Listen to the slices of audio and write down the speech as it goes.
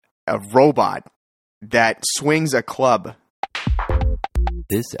a robot that swings a club.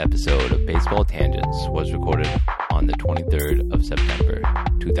 This episode of Baseball Tangents was recorded on the 23rd of September,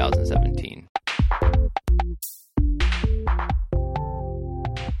 2017.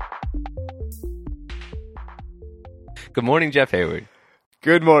 Good morning, Jeff Hayward.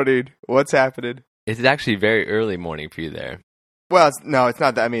 Good morning. What's happening? It's actually very early morning for you there. Well, it's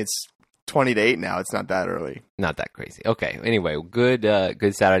not that. I mean, it's 20 to 8 now. It's not that early. Not that crazy. Okay. Anyway, good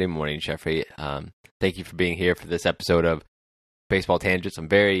Saturday morning, Jeffrey. Thank you for being here for this episode of Baseball Tangents. I'm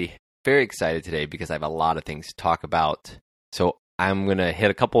very, very excited today because I have a lot of things to talk about. So I'm going to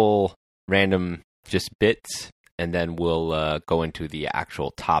hit a couple random just bits, and then we'll go into the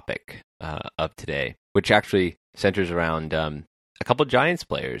actual topic of today, which actually centers around a couple Giants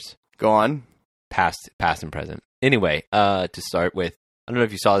players. Go on. Past and present. Anyway, to start with, I don't know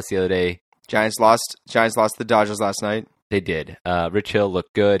if you saw this the other day. Giants lost the Dodgers last night. They did. Rich Hill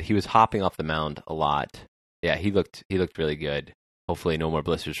looked good. He was hopping off the mound a lot. Yeah, he looked really good. Hopefully no more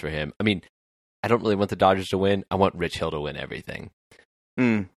blisters for him. I mean, I don't really want the Dodgers to win. I want Rich Hill to win everything.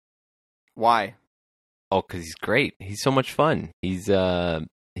 Why? Oh, because he's great. He's so much fun. He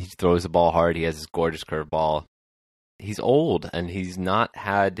throws the ball hard. He has this gorgeous curveball. He's old, and he's not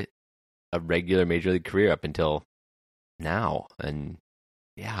had a regular major league career up until now. And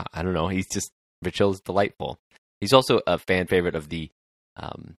yeah, I don't know. Rich Hill's delightful. He's also a fan favorite of the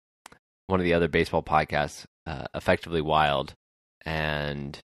one of the other baseball podcasts, Effectively Wild.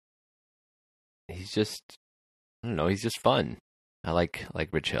 And he's just, I don't know, he's just fun. I like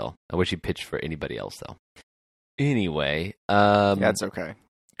Rich Hill. I wish he pitched for anybody else though. Anyway, that's okay.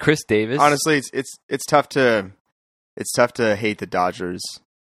 Chris Davis. Honestly, it's tough to hate the Dodgers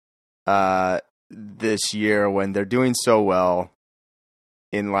this year when they're doing so well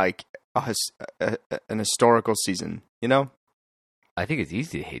in like an historical season. You know, I think it's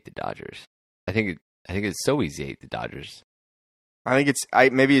easy to hate the Dodgers. I think it's so easy to hate the Dodgers. I think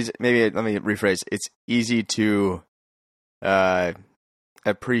maybe let me rephrase. It's easy to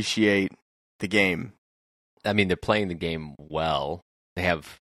appreciate the game. I mean, they're playing the game well. They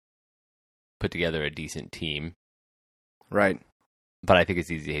have put together a decent team. Right. But I think it's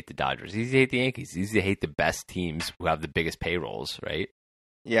easy to hate the Dodgers. It's easy to hate the Yankees. It's easy to hate the best teams who have the biggest payrolls, right?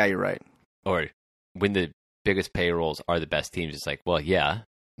 Yeah, you're right. Or when the biggest payrolls are the best teams, it's like, well, yeah,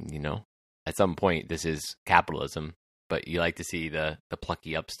 you know, at some point this is capitalism. But you like to see the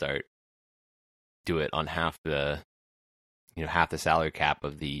plucky upstart do it on half the salary cap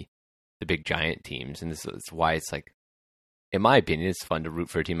of the big giant teams. And this is why it's like, in my opinion, it's fun to root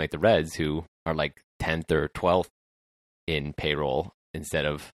for a team like the Reds who are like 10th or 12th in payroll instead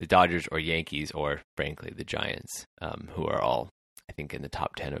of the Dodgers or Yankees or, frankly, the Giants, who are all, I think, in the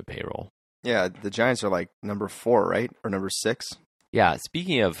top 10 of payroll. Yeah, the Giants are like number 4, right? Or number 6? Yeah,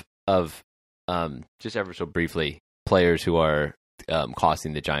 speaking of just ever so briefly, players who are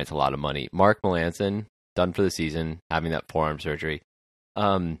costing the Giants a lot of money. Mark Melancon, done for the season, having that forearm surgery.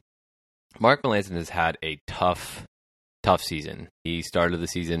 Mark Melancon has had a tough season. He started the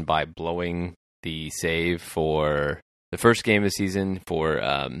season by blowing the save for the first game of the season for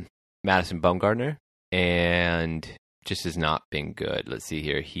Madison Bumgarner, and just has not been good. Let's see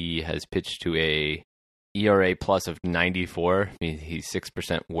here. He has pitched to a ERA plus of 94. I mean, he's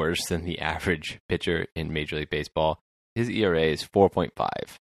 6% worse than the average pitcher in Major League Baseball. His ERA is 4.5.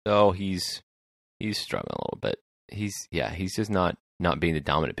 So he's struggling a little bit. He's just not being the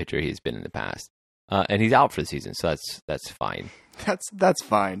dominant pitcher he has been in the past. And he's out for the season, so that's fine. That's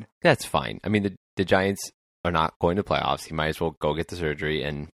fine. That's fine. I mean, the Giants are not going to playoffs. He might as well go get the surgery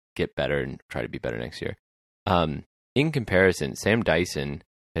and get better and try to be better next year. In comparison, Sam Dyson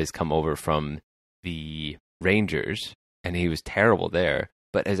has come over from the Rangers, and he was terrible there,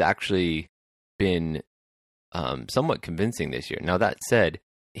 but has actually been somewhat convincing this year. Now, that said,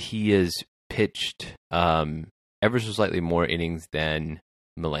 he has pitched ever so slightly more innings than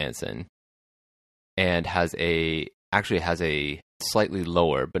Melancon, and has a slightly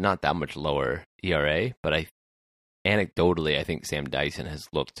lower, but not that much lower ERA. But anecdotally, I think Sam Dyson has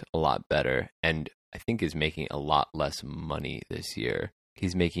looked a lot better, and I think is making a lot less money this year.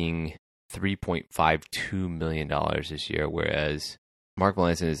 He's making $3.52 million this year, whereas Mark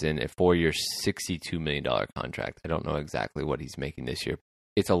Melancon is in a 4-year, $62 million contract. I don't know exactly what he's making this year.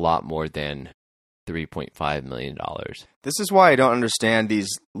 It's a lot more than $3.5 million. This is why I don't understand these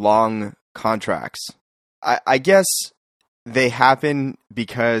long contracts. I guess they happen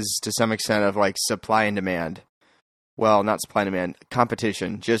because, to some extent, of like supply and demand. Well, not supply and demand,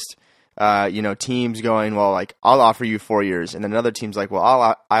 competition. Just teams going, well, like, I'll offer you 4 years, and then another team's like,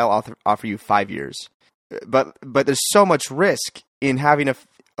 well, I'll offer you 5 years. But there's so much risk in having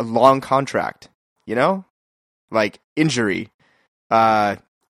a long contract, you know? Like injury.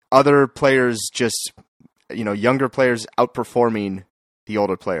 Other players just, younger players outperforming the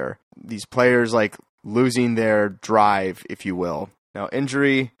older player. These players like losing their drive, if you will. Now,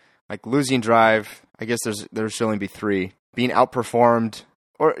 injury, like losing drive, I guess there should only be 3. Being outperformed,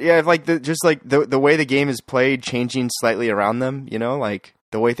 or like the way the game is played, changing slightly around them, like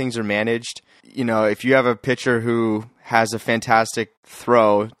the way things are managed. If you have a pitcher who has a fantastic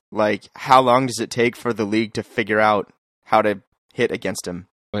throw, like how long does it take for the league to figure out how to hit against him?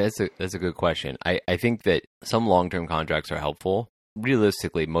 Well, that's a good question. I think that some long-term contracts are helpful.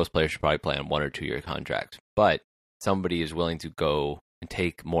 Realistically, most players should probably play on 1 or 2 year contracts, but somebody is willing to go and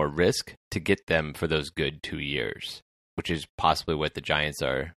take more risk to get them for those good 2 years, which is possibly what the Giants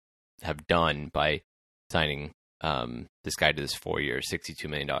have done by signing this guy to this 4-year, $62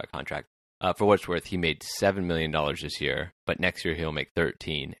 million contract. For what's worth, he made $7 million this year, but next year he'll make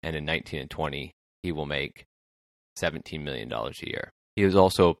 13, and in 19 and 20 he will make $17 million a year. He was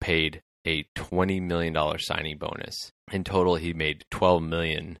also paid a $20 million signing bonus. In total, he made $12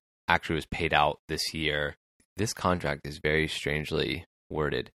 million. Actually, was paid out this year. This contract is very strangely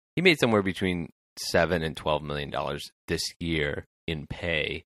worded. He made somewhere between $7 and $12 million this year in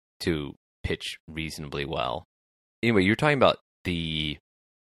pay to pitch reasonably well. Anyway, you're talking about the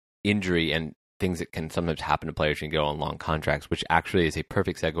injury and things that can sometimes happen to players who can go on long contracts, which actually is a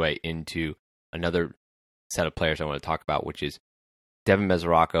perfect segue into another set of players I want to talk about, which is Devin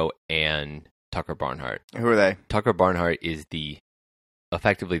Mesoraco and Tucker Barnhart. Who are they? Tucker Barnhart is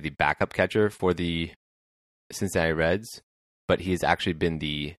effectively the backup catcher for the Cincinnati Reds, but he has actually been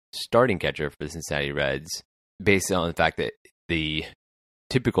the starting catcher for the Cincinnati Reds based on the fact that the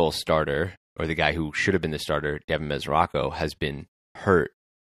typical starter, or the guy who should have been the starter, Devin Mesoraco, has been hurt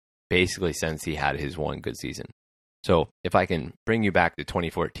basically since he had his one good season. So if I can bring you back to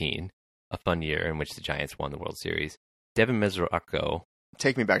 2014, a fun year in which the Giants won the World Series, Devin Mesoraco.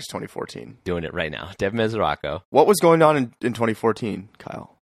 Take me back to 2014. Doing it right now. Devin Mesoraco. What was going on in 2014,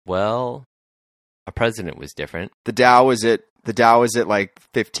 Kyle? Well, our president was different. The Dow was at like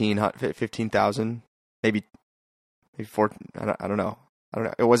 15,000, maybe 4. I don't know.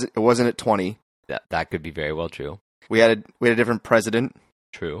 It wasn't at 20. That could be very well true. We had a different president.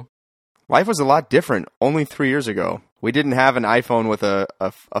 True. Life was a lot different only 3 years ago. We didn't have an iPhone with a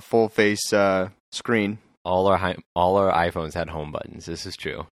full face screen. All our iPhones had home buttons. This is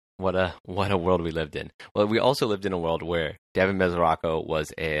true. What a world we lived in. Well, we also lived in a world where Devin Mesoraco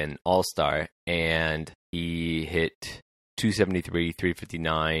was an all-star, and he hit 273,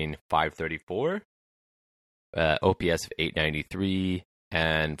 359, 534, OPS of 893,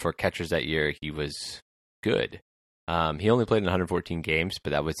 and for catchers that year, he was good. He only played in 114 games,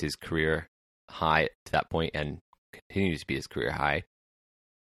 but that was his career high to that point, and continues to be his career high.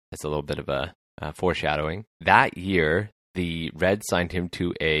 That's a little bit of a foreshadowing. That year, the Reds signed him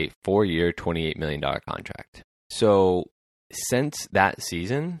to a 4-year, $28 million contract. So since that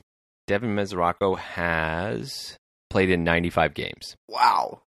season, Devin Mesoraco has played in 95 games.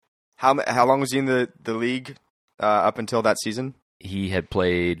 Wow. How long was he in the league up until that season? He had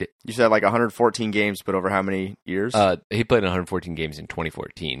played... You said like 114 games, but over how many years? He played in 114 games in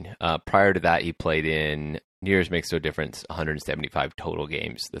 2014. Prior to that, he played in, years makes no difference, 175 total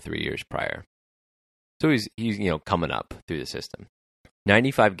games the 3 years prior. So he's coming up through the system.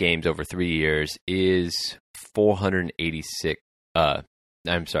 95 games over 3 years is 486.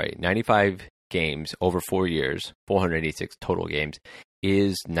 95 games over 4 years, 486 total games,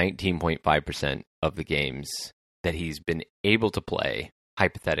 is 19.5% of the games that he's been able to play,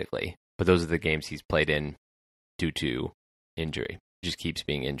 hypothetically. But those are the games he's played in due to injury. He just keeps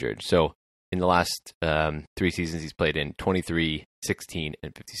being injured. So in the last 3 seasons, he's played in 23, 16,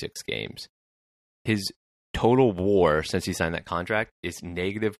 and 56 games. His total WAR since he signed that contract is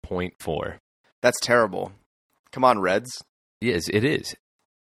negative 0.4. That's terrible. Come on, Reds. Yes, it is.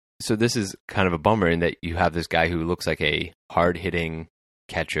 So this is kind of a bummer in that you have this guy who looks like a hard-hitting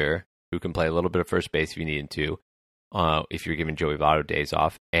catcher who can play a little bit of first base if you need him to, if you're giving Joey Votto days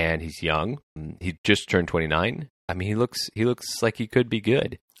off, and he's young. He just turned 29. I mean, he looks like he could be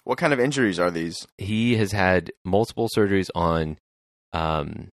good. What kind of injuries are these? He has had multiple surgeries on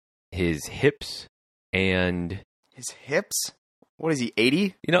his hips and... His hips? What is he,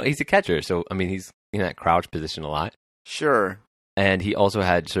 80? He's a catcher, so, I mean, he's in that crouch position a lot. Sure. And he also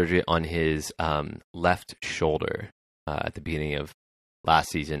had surgery on his left shoulder at the beginning of last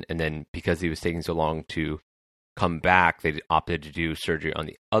season. And then because he was taking so long to come back, they opted to do surgery on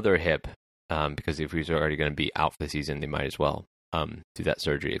the other hip because if he was already going to be out for the season, they might as well do that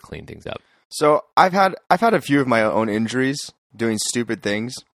surgery to clean things up. So I've had a few of my own injuries doing stupid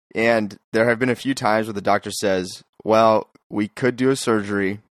things. And there have been a few times where the doctor says, well, we could do a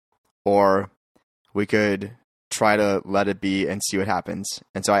surgery or we could try to let it be and see what happens.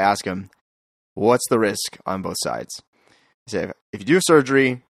 And so I ask him, what's the risk on both sides? I say, if you do a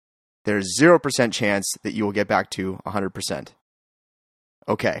surgery, there's 0% chance that you will get back to 100%.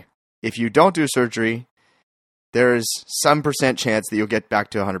 Okay. If you don't do surgery, there's some percent chance that you'll get back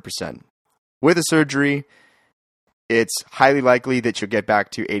to 100%. With a surgery, it's highly likely that you'll get back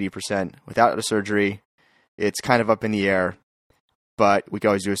to 80%. Without a surgery, it's kind of up in the air, but we can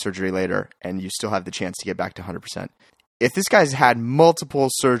always do a surgery later, and you still have the chance to get back to 100%. If this guy's had multiple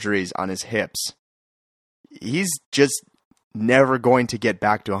surgeries on his hips, he's just never going to get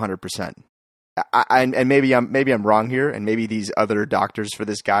back to 100%. And maybe I'm wrong here, and maybe these other doctors for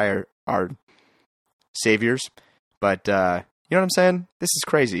this guy are saviors, but you know what I'm saying? This is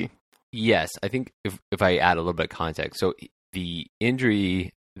crazy. Yes, I think if I add a little bit of context, so the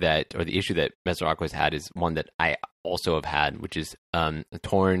injury or the issue that Mesoraco had is one that I also have had, which is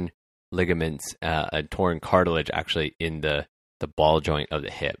torn ligaments, a torn cartilage actually in the ball joint of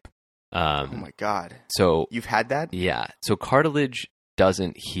the hip. Oh my God. So you've had that? Yeah. So cartilage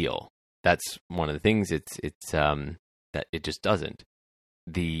doesn't heal. That's one of the things. It's that it just doesn't.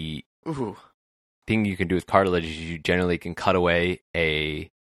 The thing you can do with cartilage is you generally can cut away a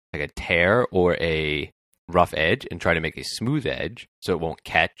tear or a rough edge and try to make a smooth edge so it won't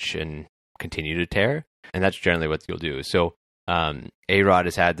catch and continue to tear. And that's generally what you'll do. So A-Rod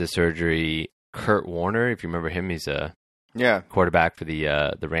has had the surgery. Kurt Warner, if you remember him, he's a quarterback for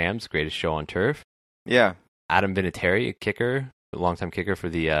the Rams, greatest show on turf. Yeah. Adam Vinatieri, a kicker, a longtime kicker for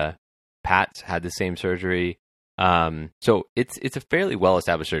the Pats, had the same surgery. So it's a fairly well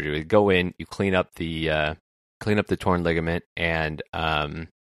established surgery. You go in, you clean up the torn ligament and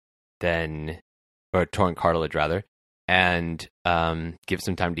or torn cartilage rather, and give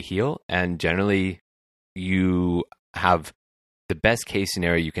some time to heal. And generally, you have the best case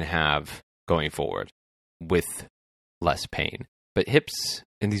scenario you can have going forward with less pain. But hips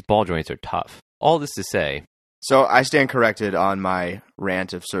and these ball joints are tough. All this to say, so I stand corrected on my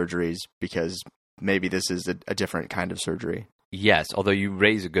rant of surgeries because maybe this is a different kind of surgery. Yes, although you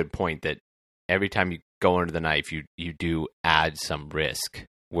raise a good point that every time you go under the knife, you do add some risk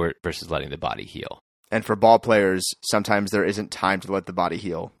versus letting the body heal. And for ball players, sometimes there isn't time to let the body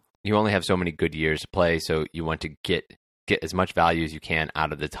heal. You only have so many good years to play, so you want to get as much value as you can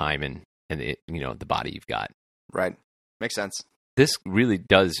out of the time and the body you've got. Right. Makes sense. This really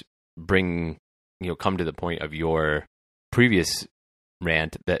does come to the point of your previous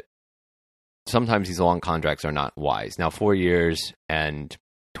rant that sometimes these long contracts are not wise. Now, 4 years and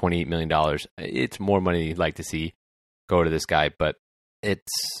 $28 million, it's more money you'd like to see go to this guy, but it's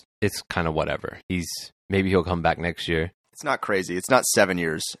kind of whatever. Maybe he'll come back next year. It's not crazy. It's not 7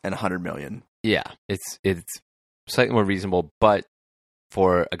 years and $100 million. Yeah, it's slightly more reasonable, but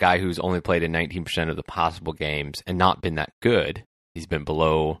for a guy who's only played in 19% of the possible games and not been that good, he's been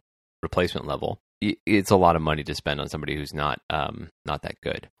below replacement level. It's a lot of money to spend on somebody who's not that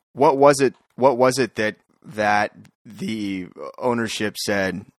good. What was it that the ownership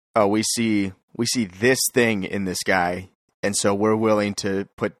said, "Oh, we see this thing in this guy, and so we're willing to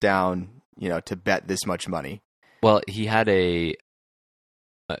put down, to bet this much money"? Well, he had an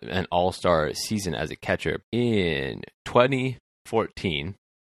all-star season as a catcher in 2014.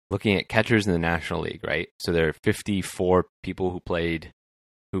 Looking at catchers in the National League, right? So there are 54 people who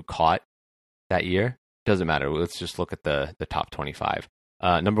caught that year. Doesn't matter. Let's just look at the top 25.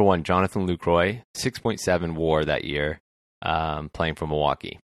 Number 1, Jonathan Lucroy, 6.7 WAR that year, playing for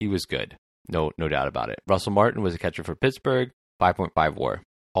Milwaukee. He was good, no doubt about it. Russell Martin was a catcher for Pittsburgh, 5.5 WAR,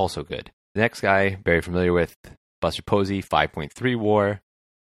 also good. The next guy, very familiar with, Buster Posey, 5.3 WAR,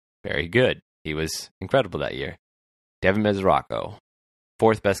 very good. He was incredible that year. Devin Mesoraco,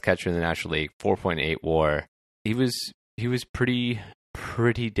 4th best catcher in the National League, 4.8 WAR. He was pretty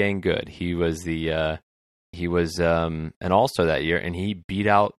dang good. He was an all-star that year, and he beat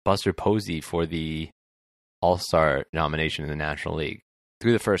out Buster Posey for the all-star nomination in the National League.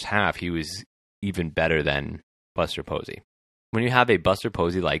 Through the first half, he was even better than Buster Posey. When you have a Buster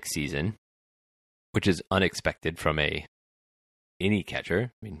Posey-like season, which is unexpected from any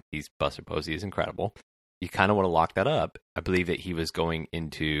catcher, I mean, Buster Posey is incredible. You kind of want to lock that up. I believe that he was going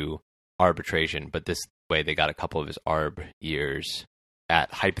into arbitration, but this way they got a couple of his arb years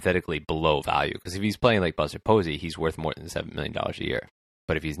at hypothetically below value. Because if he's playing like Buster Posey, he's worth more than $7 million a year.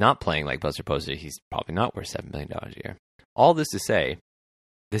 But if he's not playing like Buster Posey, he's probably not worth $7 million a year. All this to say,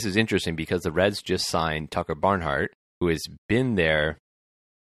 this is interesting because the Reds just signed Tucker Barnhart, who has been their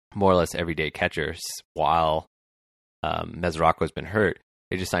more or less everyday catcher while Mesoraco has been hurt.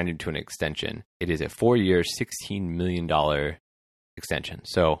 They just signed him to an extension. It is a 4-year, $16 million extension.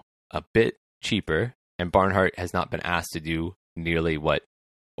 So a bit cheaper. And Barnhart has not been asked to do nearly what,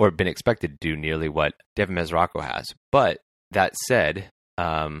 or been expected to do nearly what Devin Mesoraco has. But that said,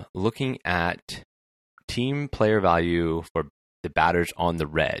 looking at team player value for the batters on the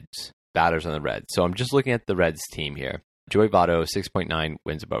Reds. So I'm just looking at the Reds team here. Joey Votto, 6.9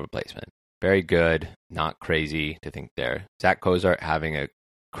 wins above replacement. Very good. Not crazy to think there. Zach Cozart having a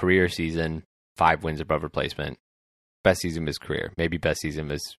career season, 5 wins above replacement. Best season of his career. Maybe best season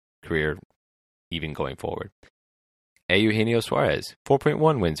of his career even going forward. Eugenio Suarez,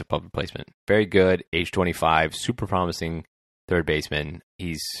 4.1 wins above replacement. Very good. Age 25. Super promising third baseman.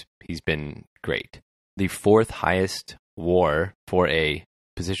 He's been great. The 4th highest WAR for a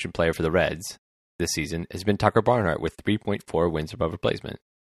position player for the Reds this season has been Tucker Barnhart with 3.4 wins above replacement.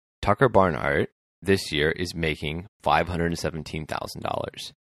 Tucker Barnhart this year is making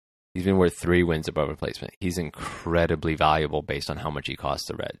 $517,000. He's been worth 3 wins above replacement. He's incredibly valuable based on how much he costs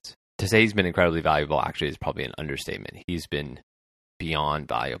the Reds. To say he's been incredibly valuable actually is probably an understatement. He's been beyond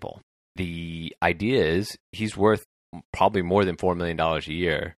valuable. The idea is he's worth probably more than $4 million a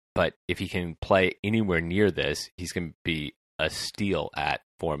year, but if he can play anywhere near this, he's going to be a steal at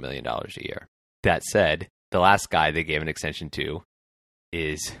 $4 million a year. That said, the last guy they gave an extension to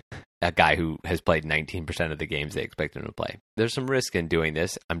is a guy who has played 19% of the games they expect him to play. There's some risk in doing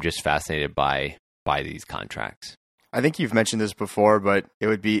this. I'm just fascinated by these contracts. I think you've mentioned this before, but it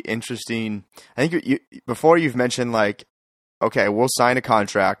would be interesting. I think before you've mentioned like, okay, we'll sign a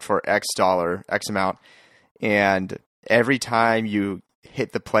contract for X dollar, X amount, and every time you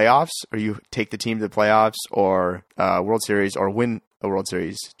hit the playoffs or you take the team to the playoffs or World Series or win a World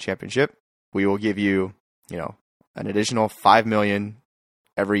Series championship, we will give you, an additional $5 million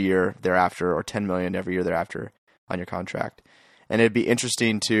every year thereafter or $10 million every year thereafter on your contract. And it'd be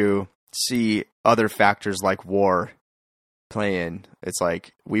interesting to see other factors like WAR play in. It's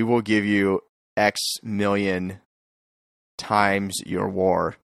like, we will give you X million times your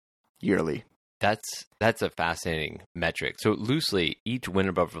WAR yearly. That's a fascinating metric. So loosely, each win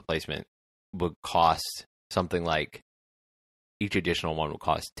above replacement would cost something like, each additional one would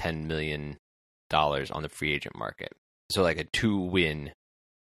cost $10 million on the free agent market. So like a 2-win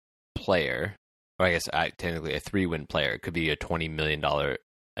player, or I guess technically a 3-win player, could be a $20 million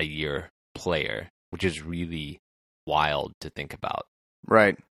a year player, which is really wild to think about.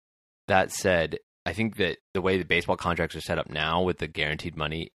 Right. That said, I think that the way the baseball contracts are set up now with the guaranteed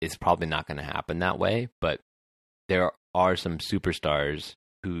money is probably not going to happen that way, but there are some superstars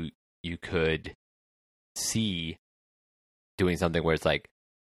who you could see doing something where it's like,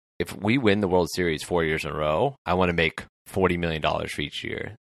 if we win the World Series 4 years in a row, I want to make $40 million for each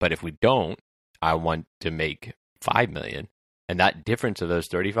year. But if we don't, I want to make $5 million. And that difference of those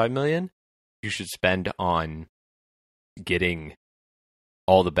 $35 million, you should spend on getting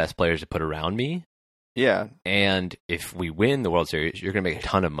all the best players to put around me. Yeah. And if we win the World Series, you're going to make a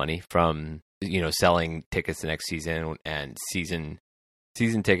ton of money from, selling tickets the next season and season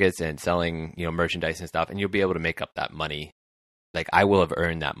tickets and selling, merchandise and stuff. And you'll be able to make up that money. Like, I will have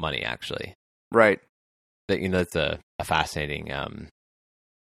earned that money, actually. Right. That's a fascinating,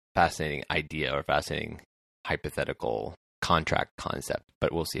 fascinating idea or fascinating hypothetical contract concept.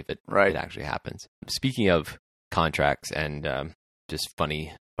 But we'll see if it actually happens. Speaking of contracts and just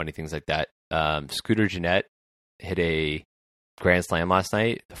funny things like that, Scooter Gennett hit a grand slam last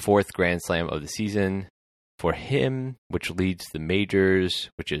night, the 4th grand slam of the season for him, which leads the majors,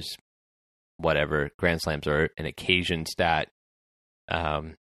 which is whatever. Grand slams are an occasion stat.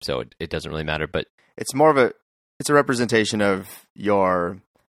 So it doesn't really matter, but it's more of a representation of your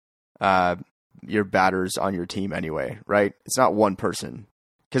batters on your team anyway, right? It's not one person.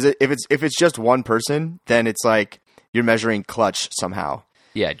 Because if it's just one person, then it's like you're measuring clutch somehow.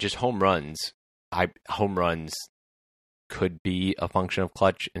 Yeah, just home runs. Home runs could be a function of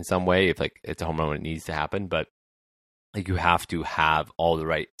clutch in some way if like it's a home run when it needs to happen, but like you have to have all the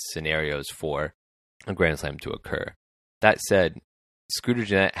right scenarios for a grand slam to occur. That said, Scooter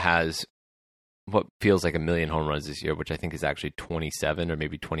Gennett has what feels like 1 million home runs this year, which I think is actually 27 or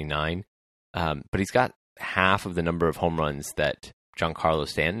maybe 29. But he's got half of the number of home runs that Giancarlo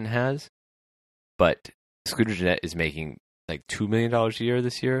Stanton has. But Scooter Gennett is making like $2 million a year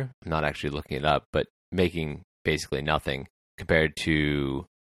this year. I'm not actually looking it up, but making basically nothing compared to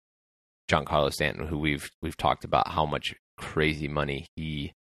Giancarlo Stanton, who we've talked about how much crazy money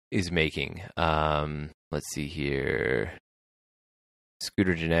he is making. Let's see here.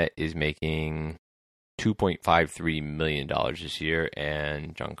 Scooter Gennett is making $2.53 million this year,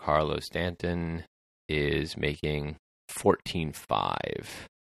 and Giancarlo Stanton is making 14.5.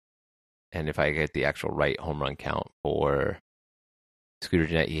 And if I get the actual right home run count for Scooter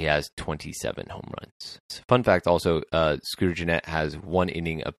Gennett, he has 27 home runs. Fun fact also, Scooter Gennett has 1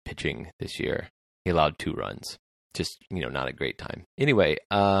 inning of pitching this year. He allowed 2 runs. Just, not a great time. Anyway,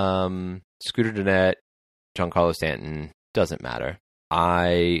 Scooter Gennett, Giancarlo Stanton, doesn't matter.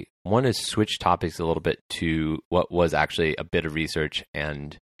 I want to switch topics a little bit to what was actually a bit of research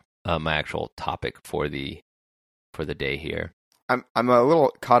and my actual topic for the day here. I'm a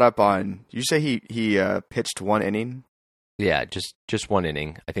little caught up on. You say he pitched 1 inning? Yeah, just 1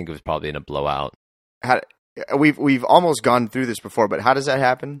 inning. I think it was probably in a blowout. We've almost gone through this before, but how does that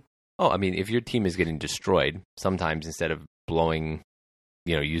happen? Oh, I mean, if your team is getting destroyed, sometimes instead of blowing,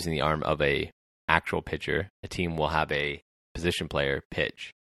 using the arm of a actual pitcher, a team will have a position player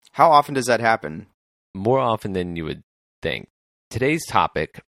pitch. How often does that happen? More often than you would think. Today's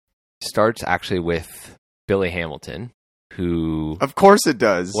topic starts actually with Billy Hamilton, who... Of course it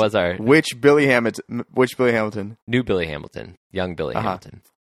does. Was our... Which Billy Hamilton? New Billy Hamilton. Young Billy Hamilton.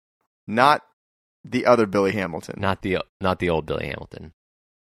 Not the other Billy Hamilton. Not the old Billy Hamilton.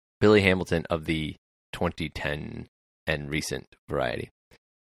 Billy Hamilton of the 2010 and recent variety.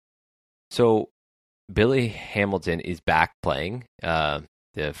 So, Billy Hamilton is back playing.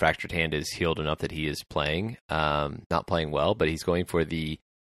 The fractured hand is healed enough that he is playing. Not playing well, but he's going for the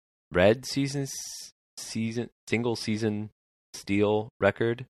Red single season steal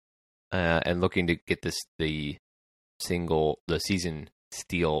record, and looking to get the season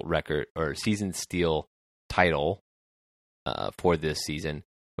steal record or season steal title for this season,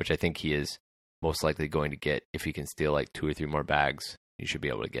 which I think he is most likely going to get. If he can steal like 2 or 3 more bags, he should be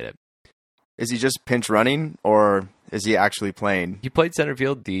able to get it. Is he just pinch running, or is he actually playing? He played center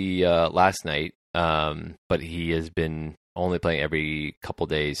field the last night, but he has been only playing every couple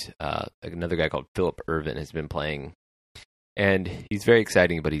days. Another guy called Philip Irvin has been playing, and he's very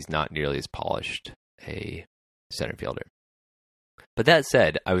exciting, but he's not nearly as polished a center fielder. But that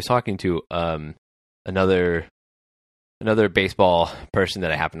said, I was talking to another baseball person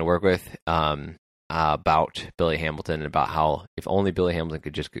that I happen to work with about Billy Hamilton, and about how if only Billy Hamilton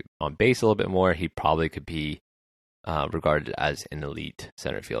could just get on base a little bit more, he probably could be regarded as an elite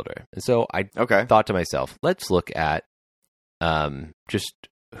center fielder. And so I thought to myself, let's look at just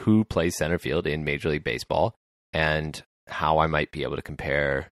who plays center field in Major League Baseball and how I might be able to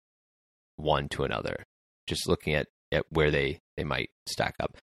compare one to another, just looking at where they might stack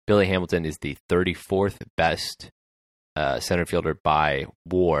up. Billy Hamilton is the 34th best center fielder by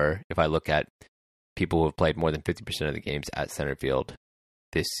WAR if I look at people who have played more than 50% of the games at center field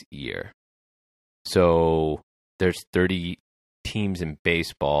this year. So there's 30 teams in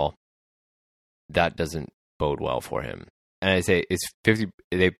baseball. That doesn't bode well for him. And I say it's 50.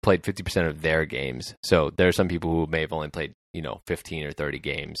 They played 50% of their games. So there are some people who may have only played 15 or 30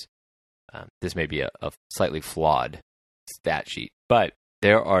 games. This may be a slightly flawed stat sheet, but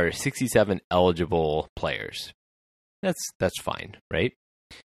there are 67 eligible players. That's fine, right?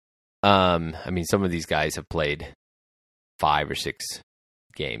 I mean, some of these guys have played 5 or 6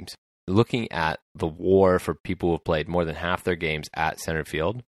 games. Looking at the WAR for people who have played more than half their games at center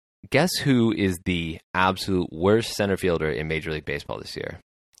field, guess who is the absolute worst center fielder in Major League Baseball this year?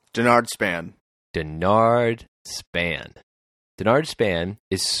 Denard Span. Denard Span. Denard Span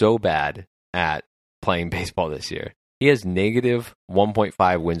is so bad at playing baseball this year. He has negative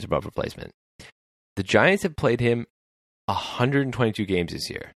 1.5 wins above replacement. The Giants have played him 122 games this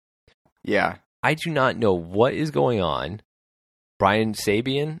year. Yeah. I do not know what is going on. Brian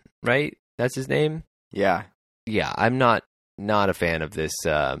Sabean, right? That's his name? Yeah. Yeah, I'm not a fan of this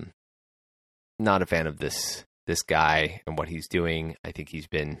this guy and what he's doing. I think he's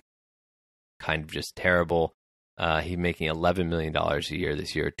been kind of just terrible. He's making $11 million a year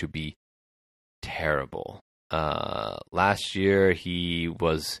this year to be terrible. Last year he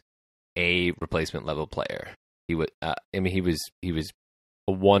was a replacement level player. He was he was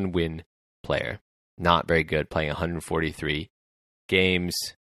a 1-win player. Not very good, playing 143 games,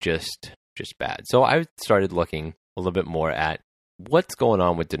 just bad. So I started looking a little bit more at what's going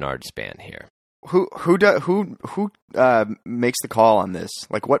on with Denard Span here. Who makes the call on this?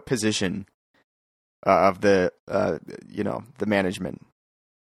 Like, what position of the the management?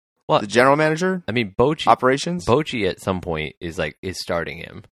 Well, the general manager. I mean, Bochy operations. Bochy at some point is starting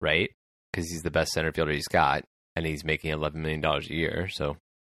him, right? Because he's the best center fielder he's got, and he's making $11 million a year. So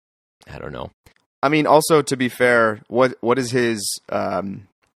I don't know. I mean, also to be fair, what is his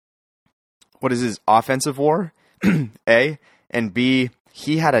offensive WAR? A, and B,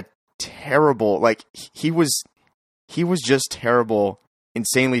 he had a terrible, he was just terrible,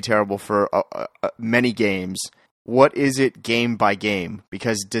 insanely terrible for many games. what is it game by game?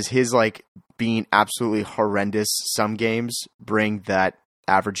 Because does his like being absolutely horrendous some games bring that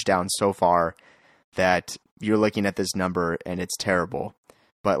average down so far that you're looking at this number and it's terrible,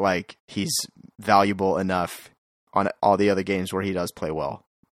 but like he's valuable enough on all the other games where he does play well?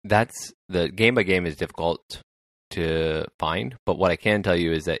 That's the game by game is difficult to find, but what I can tell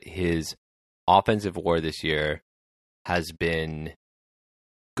you is that his offensive WAR this year has been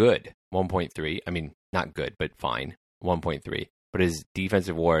good, 1.3. I mean, not good, but fine, 1.3. But his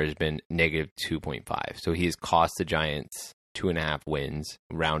defensive WAR has been negative 2.5. So he has cost the Giants 2.5 wins,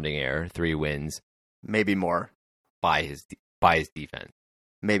 rounding error, 3 wins, maybe more by his defense.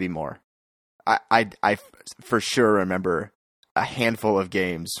 Maybe more. I for sure remember a handful of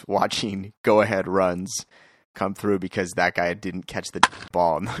games watching go-ahead runs come through because that guy didn't catch the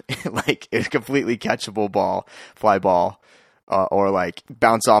ball. Like, it's a completely catchable ball, fly ball, or like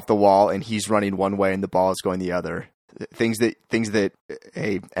bounce off the wall and he's running one way and the ball is going the other. Things that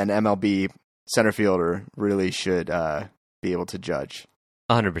an MLB center fielder really should be able to judge.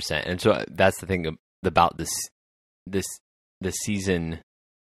 100%. And so that's the thing about this season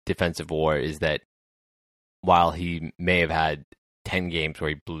defensive WAR is that while he may have had 10 games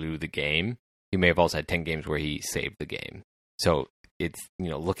where he blew the game, he may have also had 10 games where he saved the game. So it's,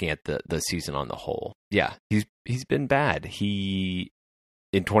 looking at the season on the whole. Yeah, he's been bad. He,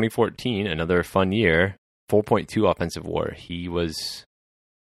 in 2014, another fun year, 4.2 offensive WAR. He was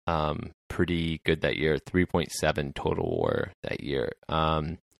pretty good that year, 3.7 total WAR that year.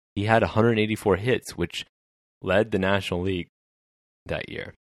 He had 184 hits, which led the National League that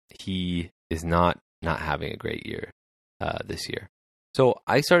year. He is not having a great year this year. So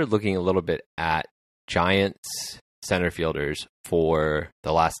I started looking a little bit at Giants center fielders for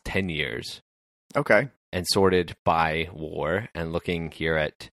the last 10 years. Okay. And sorted by WAR and looking here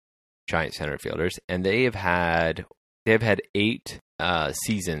at Giant center fielders. And they've had 8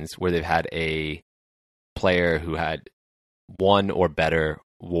 seasons where they've had a player who had 1 or better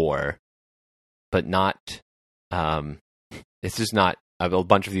WAR, but not, it's just not, a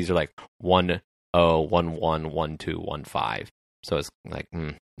bunch of these are like 1-0, 1-1, 1-2, 1-5. So it's like,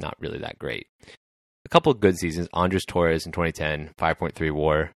 not really that great. A couple of good seasons. Andres Torres in 2010, 5.3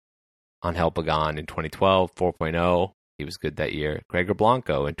 WAR. Angel Pagan in 2012, 4.0. He was good that year. Gregor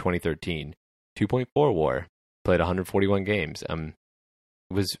Blanco in 2013, 2.4 WAR. Played 141 games. It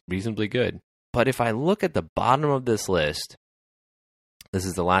was reasonably good. But if I look at the bottom of this list, this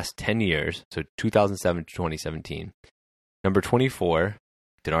is the last 10 years, so 2007 to 2017. Number 24,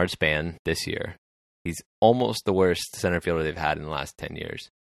 Denard Span this year. He's almost the worst center fielder they've had in the last 10 years.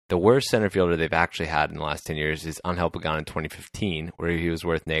 The worst center fielder they've actually had in the last 10 years is Angel Pagan in 2015, where he was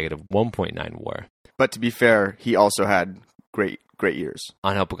worth negative 1.9 WAR. But to be fair, he also had great years.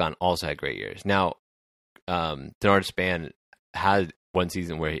 Angel Pagan also had great years. Now, Denard Span had one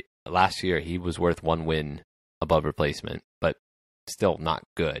season where last year he was worth 1 win above replacement, but still not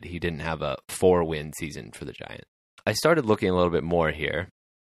good. He didn't have a 4-win season for the Giants. I started looking a little bit more here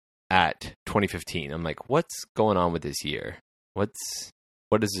at 2015. I'm like, what's going on with this year? What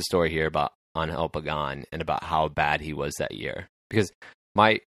is the story here about Angel Pagan and about how bad he was that year? Because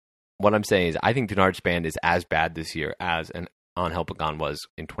what I'm saying is I think Denard Span is as bad this year as Angel Pagan was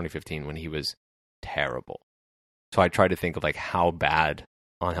in 2015 when he was terrible. So I tried to think of like how bad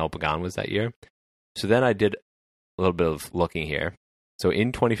Angel Pagan was that year. So then I did a little bit of looking here. So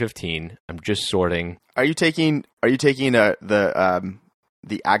in 2015, I'm just sorting. Are you taking the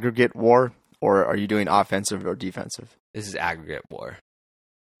aggregate WAR, or are you doing offensive or defensive? This is aggregate WAR.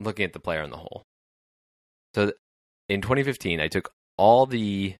 I'm looking at the player on the whole. So in 2015, I took all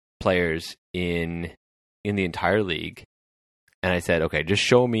the players in the entire league, and I said, okay, just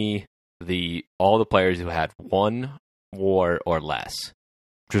show me all the players who had 1 WAR or less.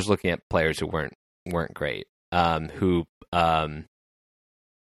 Just looking at players who weren't great, who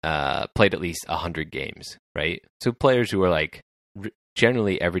played at least 100 games, right? So players who were like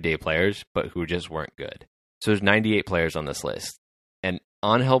generally everyday players, but who just weren't good. So there's 98 players on this list. And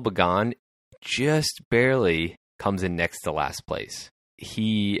Angel Pagan just barely comes in next to last place.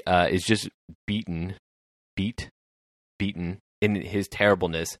 He is just beaten in his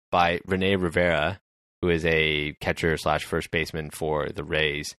terribleness by Rene Rivera, who is a catcher / first baseman for the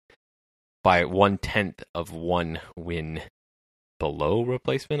Rays, by 1/10 of 1 win below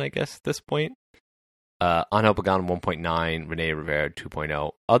replacement, I guess, at this point. Angel Pagan 1.9, Rene Rivera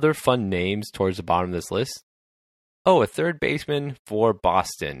 2.0. Other fun names towards the bottom of this list. Oh, a third baseman for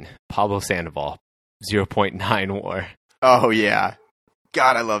Boston, Pablo Sandoval, 0.9 WAR. Oh, yeah.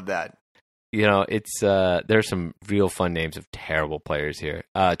 God, I love that. it's there's some real fun names of terrible players here.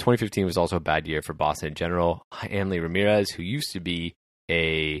 2015 was also a bad year for Boston in general. Hanley Ramirez, who used to be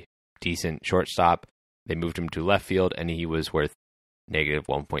a decent shortstop, they moved him to left field, and he was worth negative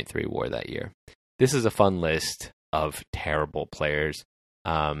 1.3 WAR that year. This is a fun list of terrible players.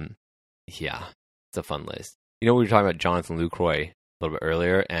 Yeah, it's a fun list. We were talking about Jonathan Lucroy a little bit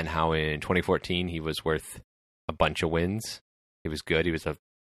earlier, and how in 2014 he was worth a bunch of wins. He was good. He was a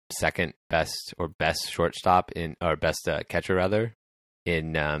second best or best shortstop or best catcher rather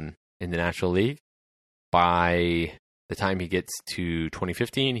in the National League. By the time he gets to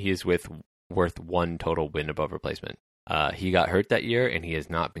 2015, he is worth one total win above replacement. He got hurt that year, and he has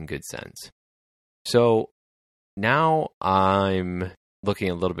not been good since. So now I'm looking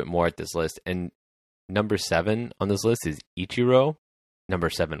a little bit more at this list, and number 7 on this list is Ichiro. Number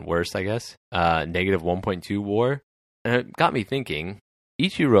 7 worst, I guess. Negative 1.2 WAR. And it got me thinking,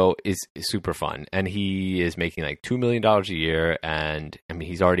 Ichiro is super fun, and he is making like $2 million a year, and I mean,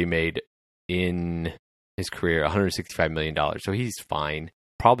 he's already made in his career $165 million, so he's fine.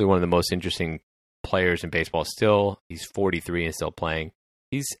 Probably one of the most interesting players in baseball still. He's 43 and still playing.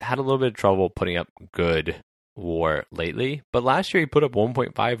 He's had a little bit of trouble putting up good WAR lately, but last year he put up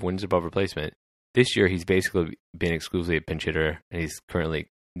 1.5 wins above replacement. This year he's basically been exclusively a pinch hitter, and he's currently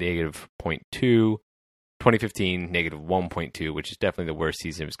negative 0.2. 2015, negative 1.2, which is definitely the worst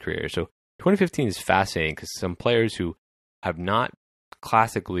season of his career. So 2015 is fascinating because some players who have not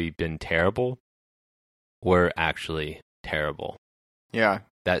classically been terrible were actually terrible. Yeah.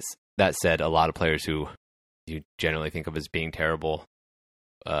 That said, a lot of players who you generally think of as being terrible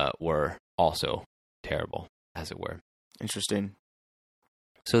were also terrible, as it were. Interesting.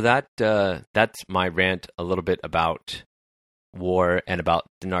 So that's my rant a little bit about WAR and about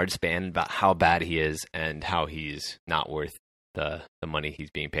Denard Span, about how bad he is and how he's not worth the money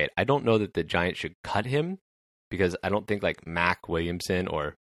he's being paid. I don't know that the Giants should cut him, because I don't think like Mac Williamson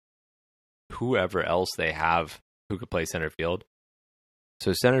or whoever else they have who could play center field.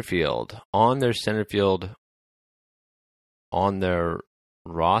 So center field, on their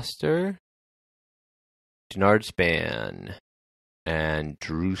roster, Denard Span and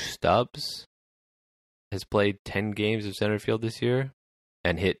Drew Stubbs has played 10 games of center field this year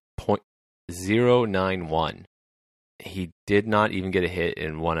and hit .091. He did not even get a hit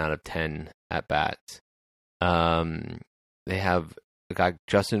in 1 out of 10 at bats. They have a guy,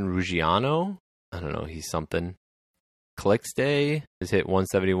 Justin Ruggiano. I don't know, he's something. Calixte has hit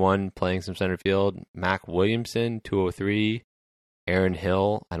 171 playing some center field. Mac Williamson, 203. Aaron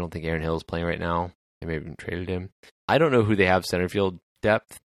Hill. I don't think Aaron Hill is playing right now. They may have even traded him. I don't know who they have center field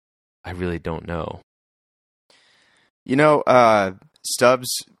depth. I really don't know. Stubbs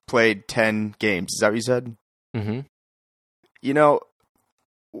played 10 games. Is that what you said? Mm-hmm.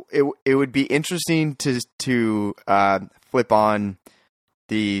 It would be interesting to flip on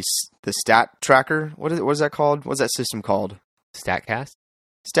the stat tracker. What is that called? What's that system called? Statcast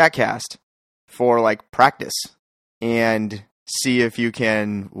for like practice, and see if you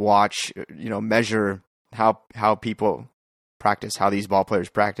can watch, measure how people practice, how these ball players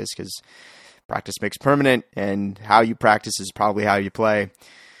practice, because practice makes permanent, and how you practice is probably how you play.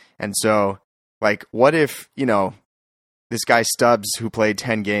 And so, like, what if, this guy Stubbs, who played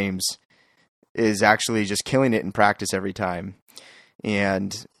 10 games, is actually just killing it in practice every time?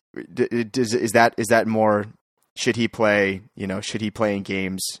 And is that more, should he play in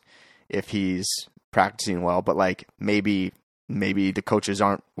games if he's practicing well, but like maybe the coaches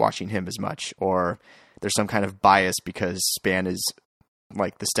aren't watching him as much, or there's some kind of bias because Span is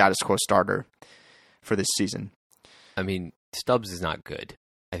like the status quo starter for this season? I mean, Stubbs is not good.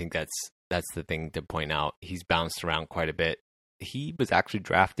 I think that's the thing to point out. He's bounced around quite a bit. He was actually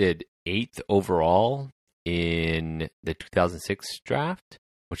drafted 8th overall in the 2006 draft,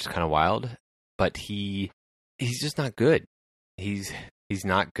 which is kind of wild. But he's just not good. He's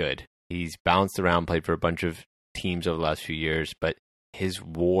not good. He's bounced around, played for a bunch of teams over the last few years, but his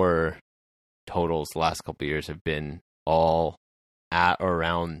WAR totals the last couple of years have been all at or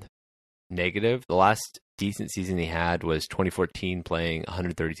around negative. The last decent season he had was 2014, playing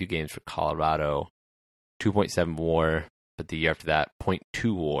 132 games for Colorado, 2.7 WAR, but the year after that,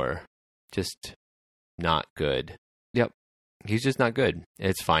 0.2 WAR. Just not good. Yep, he's just not good.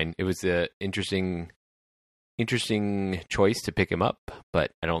 It's fine. It was an interesting choice to pick him up,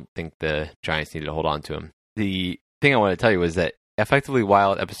 but I don't think the Giants needed to hold on to him. The thing I want to tell you is that Effectively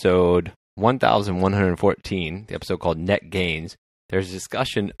Wild episode 1114, the episode called Net Gains, there's a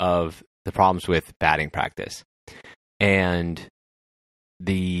discussion of the problems with batting practice. And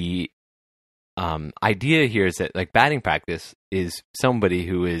the idea here is that like batting practice is somebody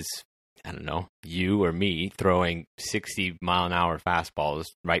who is I don't know, you or me throwing 60-mile-an-hour fastballs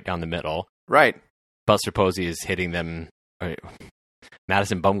right down the middle. Right. Buster Posey is hitting them, or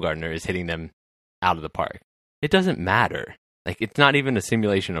Madison Bumgarner is hitting them out of the park. It doesn't matter. Like, it's not even a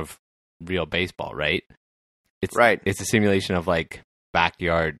simulation of real baseball, right? It's right. It's a simulation of like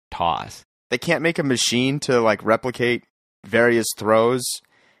backyard toss. They can't make a machine to like replicate various throws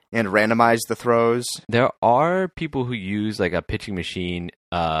and randomize the throws. There are people who use like a pitching machine,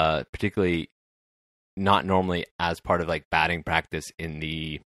 particularly not normally as part of like batting practice in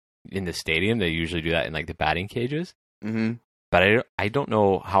the stadium. They usually do that in like the batting cages. Mm-hmm. But I don't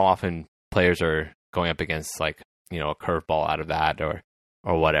know how often players are going up against like, you know, a curveball out of that or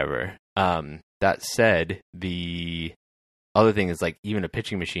whatever. That said, the other thing is like even a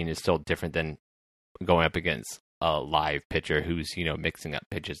pitching machine is still different than going up against a live pitcher who's, you know, mixing up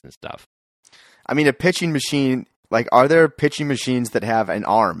pitches and stuff. I mean, a pitching machine, like, are there pitching machines that have an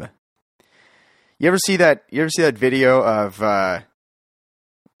arm? You ever see that video of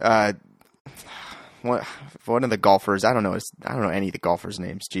one of the golfers? I don't know any of the golfers'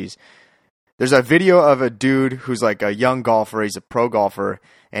 names. Jeez. There's a video of a dude who's like a young golfer. He's a pro golfer,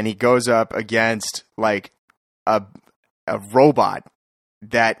 and he goes up against like a robot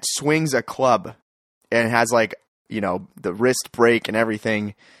that swings a club and has like, you know, the wrist break and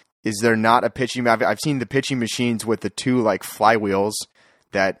everything. Is there not a pitching? I've seen the pitching machines with the two like flywheels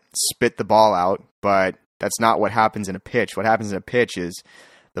that spit the ball out, but that's not what happens in a pitch. What happens in a pitch is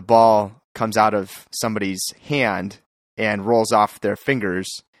the ball comes out of somebody's hand and rolls off their fingers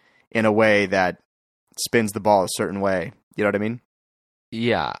in a way that spins the ball a certain way. You know what I mean?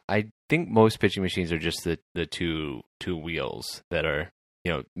 Yeah, I think most pitching machines are just the two wheels that are,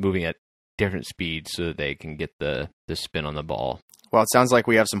 you know, moving at different speeds so that they can get the spin on the ball. Well, it sounds like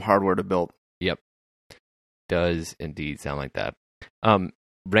we have some hardware to build. Yep. Does indeed sound like that.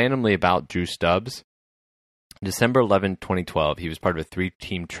 Randomly about Drew Stubbs. December 11, 2012, he was part of a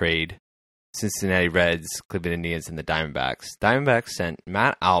 3-team trade. Cincinnati Reds, Cleveland Indians, and the Diamondbacks. Diamondbacks sent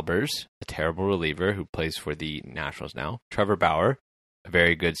Matt Albers, a terrible reliever who plays for the Nationals now, Trevor Bauer, a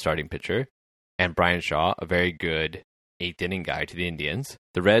very good starting pitcher, and Brian Shaw, a very good 8th-inning guy, to the Indians.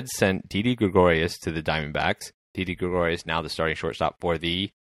 The Reds sent Didi Gregorius to the Diamondbacks. Didi Gregorius, now the starting shortstop for the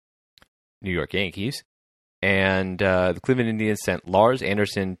New York Yankees. And the Cleveland Indians sent Lars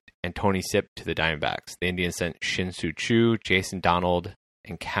Anderson and Tony Sipp to the Diamondbacks. The Indians sent Shin-Soo Choo, Jason Donald,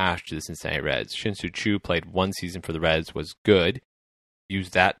 and Cash to the Cincinnati Reds. Shin-Soo Choo played one season for the Reds, was good.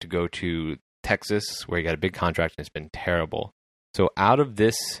 Used that to go to Texas, where he got a big contract, and it's been terrible. So out of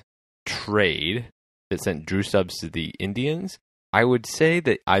this trade that sent Drew Stubbs to the Indians, I would say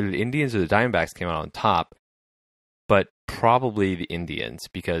that either the Indians or the Diamondbacks came out on top, but probably the Indians,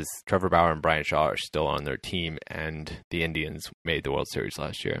 because Trevor Bauer and Brian Shaw are still on their team, and the Indians made the World Series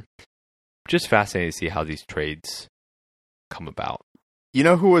last year. Just fascinating to see how these trades come about. You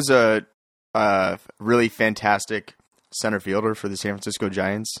know who was a really fantastic center fielder for the San Francisco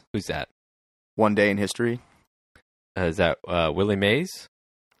Giants? Who's that? One day in history. Is that Willie Mays?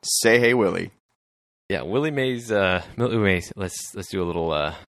 Say hey, Willie. Yeah, Willie Mays. Willie Mays. Let's do a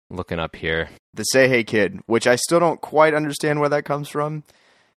little looking up here. The Say Hey Kid, which I still don't quite understand where that comes from,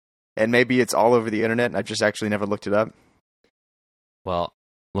 and maybe it's all over the internet, and I've just actually never looked it up. Well,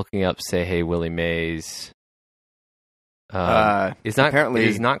 looking up Say Hey Willie Mays. It's not apparently.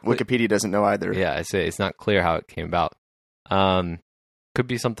 It's not Wikipedia doesn't know either. Yeah, I say it's not clear how it came about. Could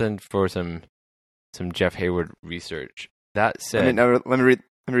be something for some Jeff Hayward research. That said, let me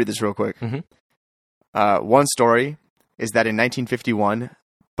read this real quick. Mm-hmm. One story is that in 1951,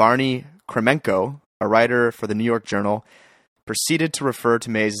 Barney Kremenko, a writer for the New York Journal, proceeded to refer to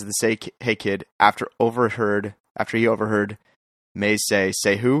Mays as the Say Hey Kid after he overheard Mays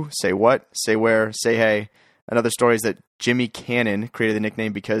say who, say what, say where, say hey. Another story is that Jimmy Cannon created the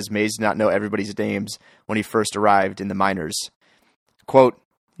nickname because Mays did not know everybody's names when he first arrived in the minors. Quote,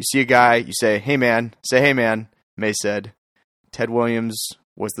 you see a guy, you say, hey man, Mays said. Ted Williams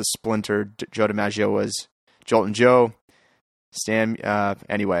was the Splinter, Joe DiMaggio was Jolton Joe. Stan,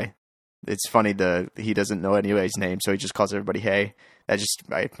 anyway, it's funny he doesn't know anybody's name, so he just calls everybody hey. That just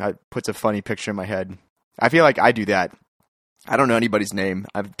puts a funny picture in my head. I feel like I do that. I don't know anybody's name.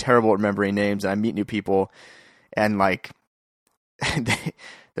 I'm terrible at remembering names, and I meet new people, and like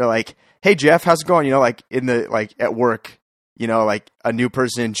they're like, "Hey Jeff, how's it going?" You know, like at work, you know, like a new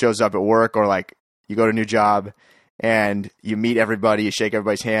person shows up at work, or like you go to a new job and you meet everybody, you shake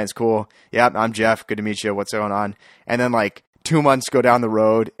everybody's hands, cool. Yeah, I'm Jeff. Good to meet you. What's going on? And then like 2 months go down the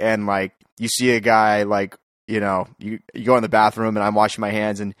road, and like you see a guy, like, you know, you go in the bathroom and I'm washing my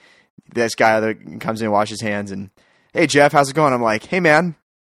hands, and this guy that comes in and washes his hands, and hey Jeff, how's it going? I'm like, hey man,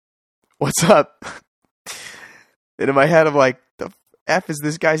 what's up? And in my head, I'm like, the F is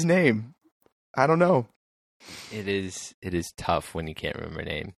this guy's name? I don't know. It is tough when you can't remember a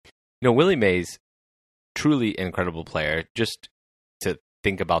name. Willie Mays, truly incredible player. Just to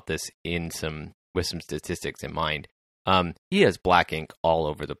think about this with some statistics in mind. He has black ink all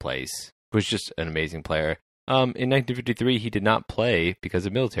over the place. Was just an amazing player. In 1953, he did not play because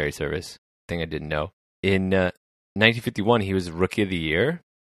of military service. Thing I didn't know. In 1951, he was Rookie of the Year,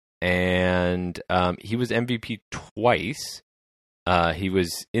 and he was MVP twice. He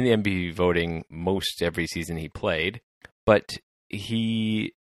was in the MVP voting most every season he played, but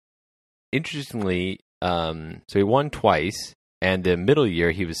he, interestingly, so he won twice, and the middle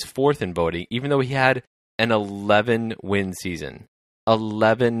year he was fourth in voting, even though he had an 11-win season.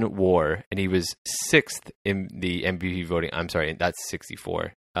 11 WAR, and he was sixth in the MVP voting. I'm sorry, that's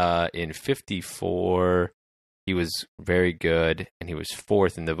 64. In 54, he was very good, and he was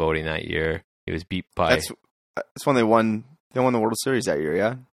fourth in the voting that year. He was beat by... That's when they won the World Series that year,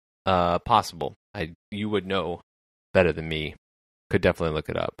 yeah? Possible. You would know better than me. Could definitely look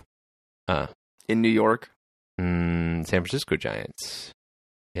it up. In New York? San Francisco Giants.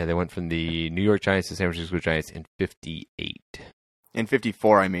 Yeah, they went from the New York Giants to San Francisco Giants in 58. In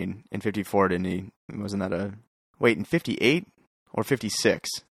 54, I mean. In 54, didn't he? Wasn't that a... Wait, in 58 or 56?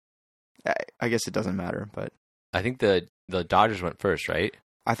 I guess it doesn't matter, but... I think the Dodgers went first, right?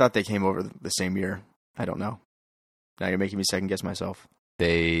 I thought they came over the same year. I don't know. Now you're making me second guess myself.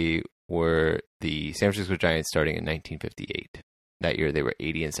 They were the San Francisco Giants starting in 1958. That year they were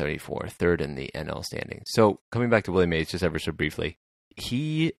 80 and 74, third in the NL standing. So coming back to Willie Mays just ever so briefly,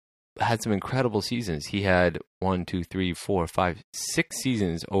 he had some incredible seasons. He had 6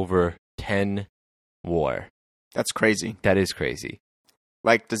 seasons over 10 WAR. That's crazy. That is crazy.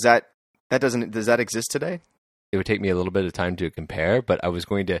 Like, does that exist today? It would take me a little bit of time to compare, but I was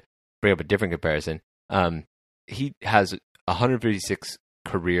going to bring up a different comparison. He has 156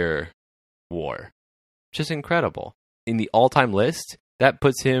 career WAR. Just incredible. In the all-time list, that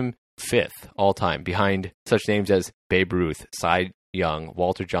puts him 5th all-time, behind such names as Babe Ruth, Cy Young,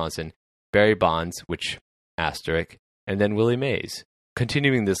 Walter Johnson, Barry Bonds, which asterisk, and then Willie Mays.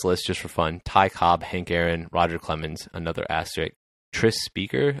 Continuing this list just for fun, Ty Cobb, Hank Aaron, Roger Clemens, another asterisk, Tris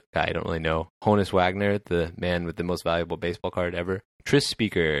Speaker, guy I don't really know, Honus Wagner, the man with the most valuable baseball card ever. Tris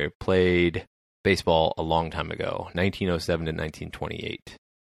Speaker played baseball a long time ago, 1907 to 1928.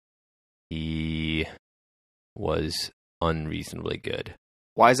 He was unreasonably good.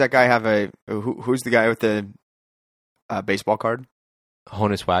 Why does that guy have who's the guy with the baseball card?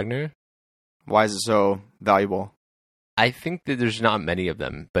 Honus Wagner. Why is it so valuable? I think that there's not many of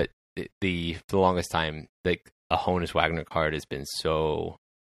them, but the longest time, like a Honus Wagner card has been so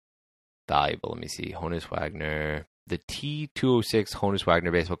valuable. Let me see. Honus Wagner. The T206 Honus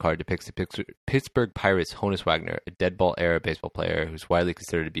Wagner baseball card depicts the Pittsburgh Pirates' Honus Wagner, a dead ball era baseball player who's widely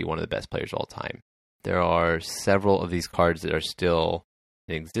considered to be one of the best players of all time. There are several of these cards that are still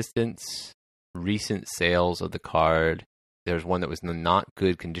in existence. Recent sales of the card. There's one that was in not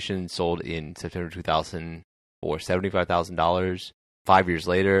good condition, sold in September 2000 for $75,000. 5 years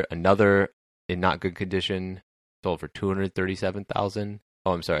later, another in not good condition, sold for $237,000.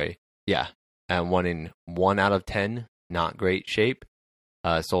 Oh, I'm sorry. Yeah. And one out of 10, not great shape,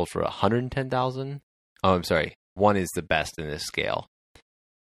 sold for $110,000. Oh, I'm sorry. 1 is the best in this scale.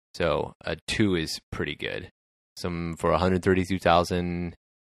 So a 2 is pretty good. Some for $132,000.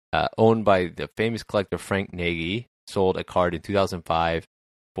 Owned by the famous collector Frank Nagy, sold a card in 2005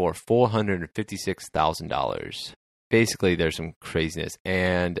 for $456,000. Basically, there's some craziness.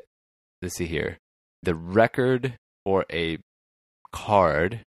 And let's see here. The record for a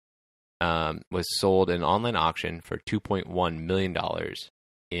card was sold in an online auction for $2.1 million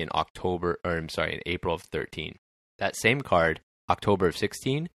in April of 13. That same card, October of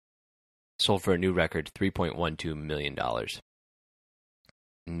 16, sold for a new record $3.12 million.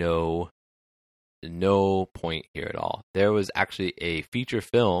 No point here at all. There was actually a feature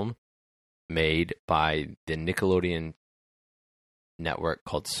film made by the Nickelodeon network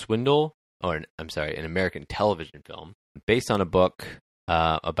called Swindle, an American television film based on a book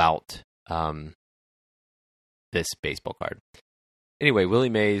about this baseball card. Anyway, Willie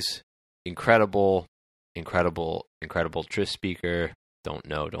Mays, incredible. Tris Speaker, don't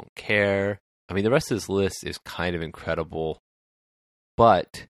know, don't care. I mean, the rest of this list is kind of incredible,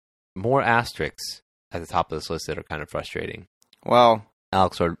 but more asterisks at the top of this list that are kind of frustrating. Well,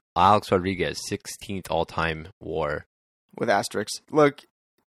 Alex Rodriguez, 16th all-time WAR. With asterisks. Look,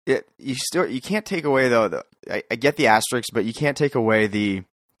 you can't take away, though, I get the asterisks, but you can't take away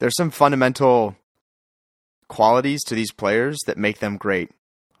there's some fundamental qualities to these players that make them great.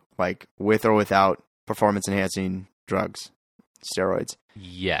 like with or without performance enhancing drugs, steroids.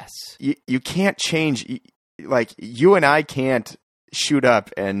 Yes. You can't change. Like you and I can't shoot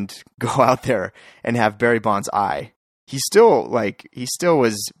up and go out there and have Barry Bonds' eye. He still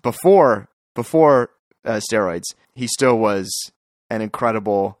was before steroids. He still was an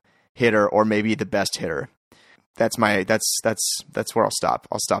incredible hitter, or maybe the best hitter. That's where I'll stop.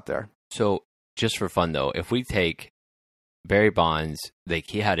 I'll stop there. So just for fun though, if we take Barry Bonds, like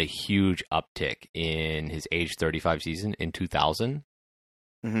he had a huge uptick in his age 35 season in 2000.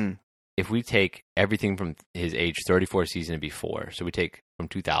 Mm-hmm. If we take everything from his age 34 season and before, so we take from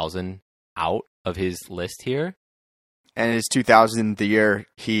 2000 out of his list here. And his 2000, the year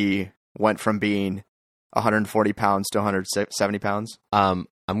he went from being 140 pounds to 170 pounds. I'm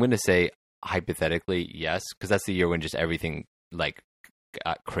going to say hypothetically, yes, because that's the year when just everything like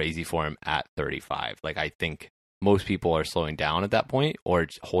got crazy for him at 35. Like I think most people are slowing down at that point or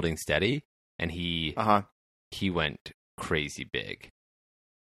holding steady, and he went crazy big.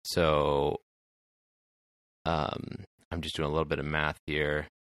 So I'm just doing a little bit of math here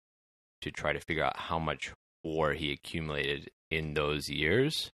to try to figure out how much WAR he accumulated in those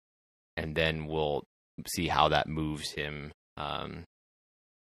years, and then we'll see how that moves him.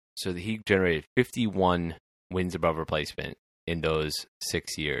 So he generated 51 wins above replacement in those 7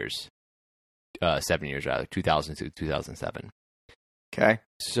 years rather, 2000 to 2007. Okay.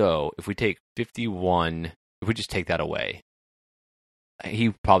 So if we take 51, if we just take that away,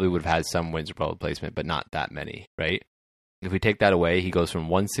 he probably would have had some wins above replacement, but not that many, right? If we take that away, he goes from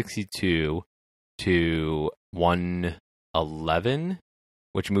 162 to 111,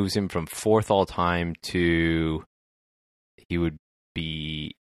 which moves him from 4th all time to he would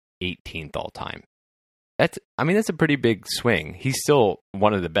be 18th all time. That's a pretty big swing. He's still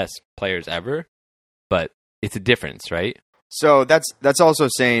one of the best players ever, but it's a difference, right? So that's also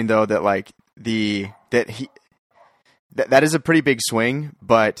saying though that like that is a pretty big swing,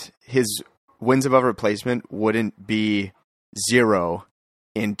 but his wins above replacement wouldn't be 0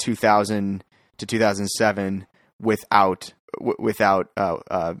 in 2000 to 2007 without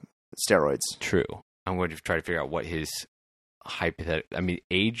steroids. True. I'm going to try to figure out what his hypothetical. I mean,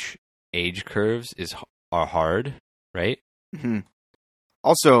 age curves are hard, right? Mm-hmm.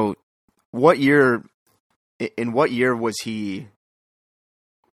 Also, in what year was he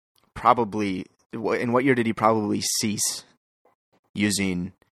probably? In what year did he probably cease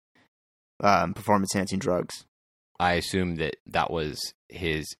using performance enhancing drugs? I assume that was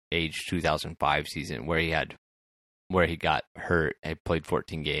his age 2005 season where he got hurt. He played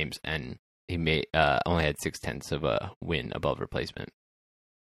 14 games and he only had 0.6 of a win above replacement.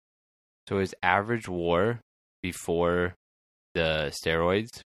 So his average WAR before the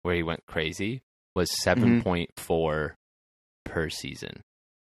steroids, where he went crazy, was 7.4 per season.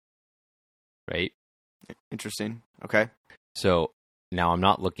 Right? Interesting. Okay. So now I'm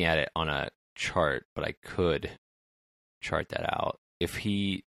not looking at it on a chart, but I could chart that out. If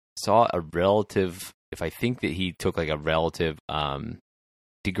he saw if I think that he took like a relative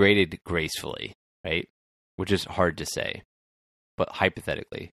degraded gracefully, right? Which is hard to say, but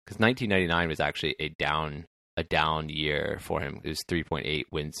hypothetically, because 1999 was actually a down year for him. It was 3.8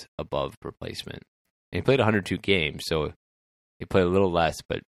 wins above replacement. And he played 102 games, so he played a little less,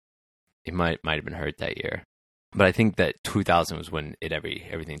 but he might have been hurt that year. But I think that 2000 was when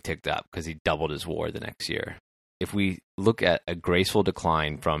everything ticked up because he doubled his WAR the next year. If we look at a graceful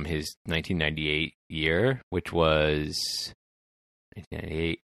decline from his 1998 year, which was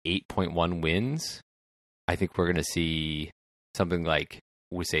 8.1 wins, I think we're going to see something like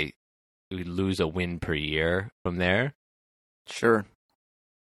we lose a win per year from there. Sure.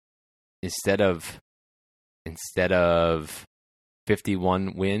 Instead of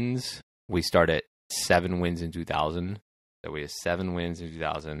 51 wins, we start at 7 wins in 2000. So we have 7 wins in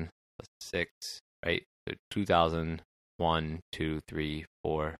 2000 plus 6, right? So 2000, 1, 2, 3,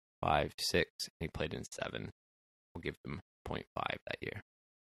 4, 5, 6. And he played in 7. We'll give them 0.5 that year.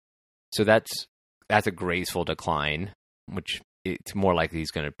 So that's a graceful decline, which it's more likely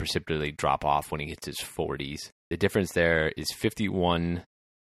he's going to precipitously drop off when he gets his 40s. The difference there is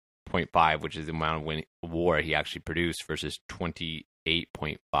 51.5, which is the amount of WAR he actually produced, versus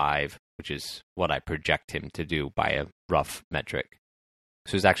 28.5, which is what I project him to do by a rough metric.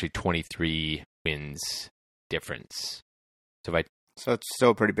 So it's actually 23 wins difference. So it's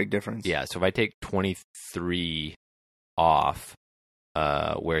still a pretty big difference. Yeah. So if I take 23 off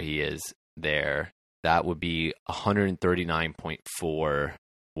where he is there, that would be 139.4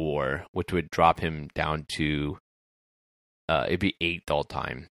 WAR, which would drop him down to it'd be 8th all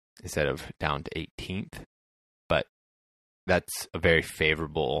time instead of down to 18th. But that's a very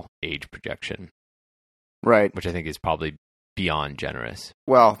favorable age projection, Right. which I think is probably beyond generous.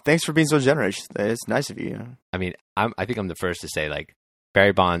 Well, thanks for being so generous. It's nice of you. I mean, I think I'm the first to say, like,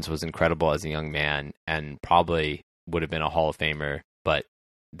 Barry Bonds was incredible as a young man and probably would have been a Hall of Famer, but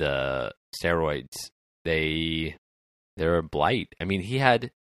the steroids, they're a blight. I mean, he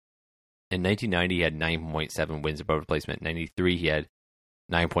had, in 1990, he had 9.7 wins above replacement. In 93, he had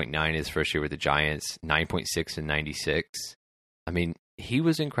 9.9 his first year with the Giants, 9.6 in 96. I mean, he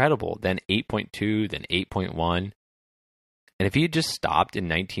was incredible. Then 8.2, then 8.1. And if he had just stopped in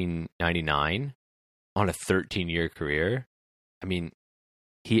 1999 on a 13-year career, I mean,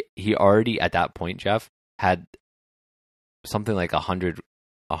 he already at that point, Jeff, had something like 100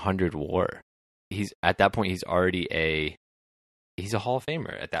 WAR. He's at that point, he's already he's a Hall of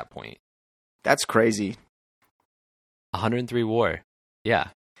Famer at that point. That's crazy. 103 WAR. Yeah.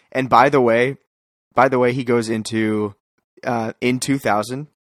 And by the way, he goes into in 2000,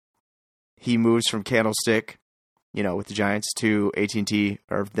 he moves from Candlestick, with the Giants, to AT&T,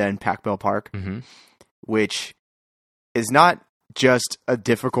 or then Pac Bell Park, which is not just a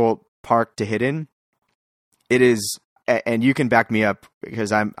difficult park to hit in. It is, and you can back me up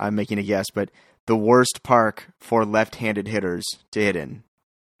because I'm making a guess, but the worst park for left-handed hitters to hit in.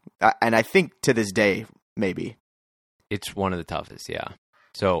 And I think to this day, maybe. It's one of the toughest, yeah.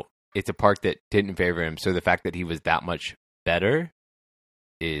 So it's a park that didn't favor him. So the fact that he was that much better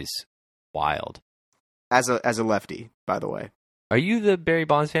is wild. As a lefty, by the way. Are you the Barry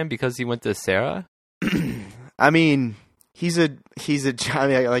Bonds fan because he went to Sarah? I mean,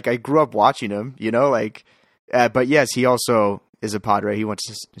 I grew up watching him, but yes, he also is a Padre. He went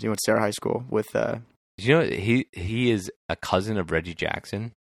to Sarah High School with. Did you know he is a cousin of Reggie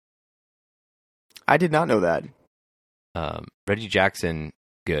Jackson? I did not know that. Reggie Jackson,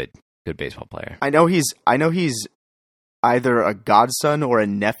 good baseball player. I know he's either a godson or a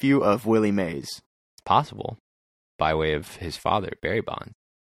nephew of Willie Mays. It's possible, by way of his father, Barry Bonds.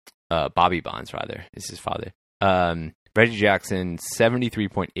 Bobby Bonds, rather, is his father. Reggie Jackson,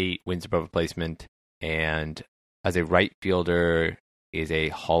 73.8 wins above replacement, and as a right fielder is a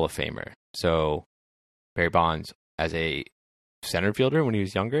Hall of Famer. So Barry Bonds, as a center fielder when he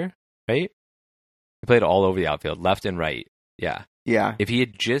was younger, right? He played all over the outfield, left and right. Yeah. Yeah. If he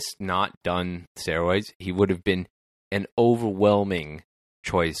had just not done steroids, he would have been an overwhelming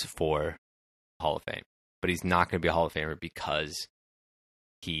choice for Hall of Fame. But he's not going to be a Hall of Famer because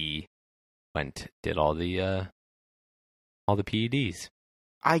he did all the PEDs.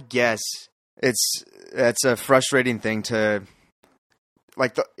 I guess that's a frustrating thing to,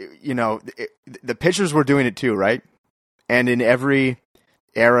 like, the pitchers were doing it too, right? And in every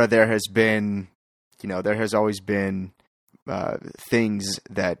era there has always been things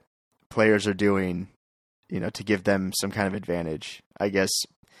that players are doing, to give them some kind of advantage. I guess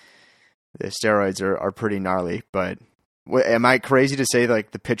the steroids are pretty gnarly, but am I crazy to say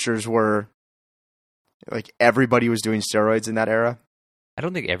like the pitchers were, like, everybody was doing steroids in that era? I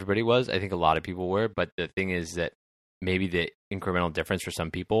don't think everybody was. I think a lot of people were, but the thing is that maybe the incremental difference for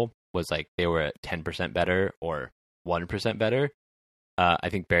some people was like they were 10% better or 1% better. I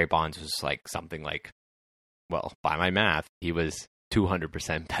think Barry Bonds was like something like, well, by my math, he was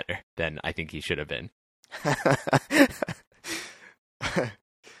 200% better than I think he should have been.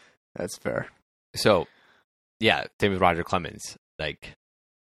 That's fair. So, yeah, same with Roger Clemens. Like,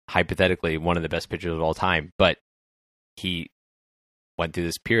 hypothetically, one of the best pitchers of all time, but he went through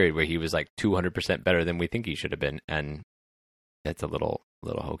this period where he was like 200% better than we think he should have been, and that's a little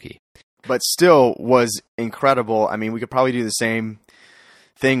hokey. But still was incredible. I mean, we could probably do the same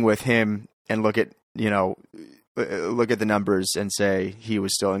thing with him and look at the numbers and say he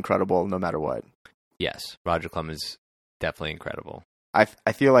was still incredible no matter what. Yes, Roger Clemens, definitely incredible. I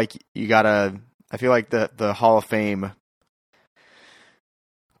feel like the Hall of Fame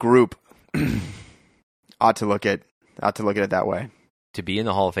group ought to look at it that way. To be in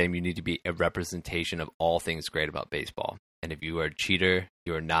the Hall of Fame, you need to be a representation of all things great about baseball. And if you are a cheater,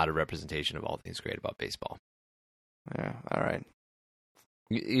 you are not a representation of all things great about baseball. Yeah, all right.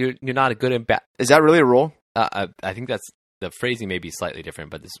 You're not a good and bad. Is that really a rule? I think that's the phrasing may be slightly different,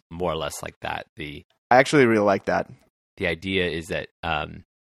 but it's more or less like that. I actually really like that. The idea is that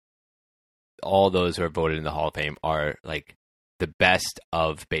all those who are voted in the Hall of Fame are like the best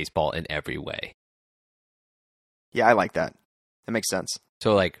of baseball in every way. Yeah, I like that. That makes sense.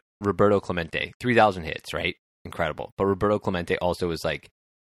 So like Roberto Clemente, 3,000 hits, right? Incredible. But Roberto Clemente also was like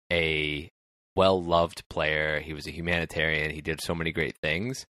a well-loved player. He was a humanitarian. He did so many great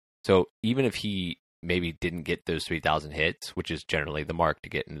things. So even if he maybe didn't get those 3,000 hits, which is generally the mark to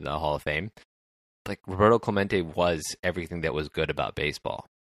get into the Hall of Fame, like Roberto Clemente was everything that was good about baseball.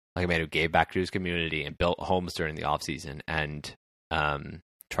 Like a man who gave back to his community and built homes during the offseason and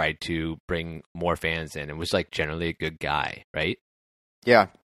tried to bring more fans in and was like generally a good guy, right? Yeah.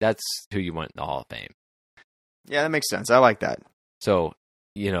 That's who you want in the Hall of Fame. Yeah, that makes sense. I like that. So,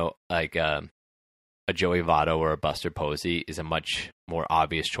 like a Joey Votto or a Buster Posey is a much more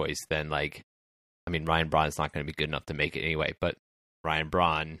obvious choice than Ryan Braun's not going to be good enough to make it anyway, but Ryan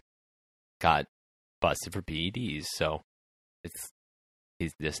Braun got busted for PEDs, so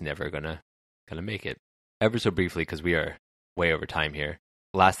he's just never gonna make it. Ever so briefly, because we are way over time here.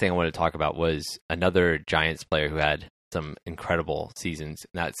 Last thing I wanted to talk about was another Giants player who had some incredible seasons,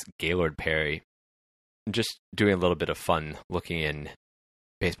 and that's Gaylord Perry. Just doing a little bit of fun looking in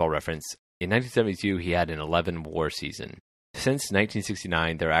Baseball Reference. In 1972, he had an 11 WAR season. Since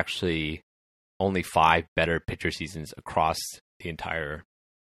 1969, there are actually only 5 better pitcher seasons across the entirety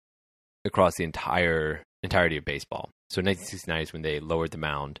of baseball. So 1969 is when they lowered the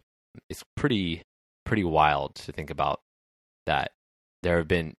mound. It's pretty wild to think about that. There have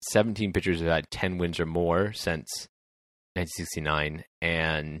been 17 pitchers who have had 10 wins or more since 1969,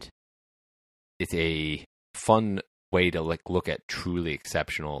 and it's a fun way to look at truly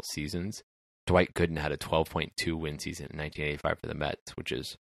exceptional seasons. Dwight Gooden had a 12.2 win season in 1985 for the Mets, which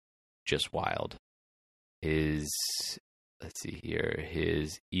is just wild. His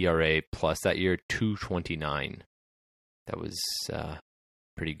ERA plus that year, 2.29. That was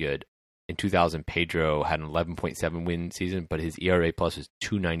pretty good. In 2000, Pedro had an 11.7 win season, but his ERA plus was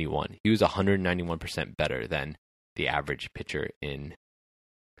 2.91. He was 191% better than the average pitcher in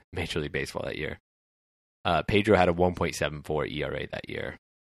Major League Baseball that year. Pedro had a 1.74 ERA that year.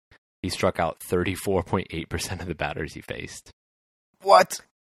 He struck out 34.8% of the batters he faced. What?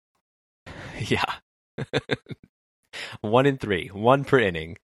 Yeah. 1 in 3, 1 per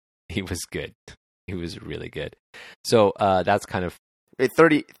inning. He was good. He was really good. So that's kind of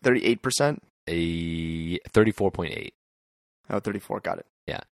 38%? 34.8. Oh, 34. Got it.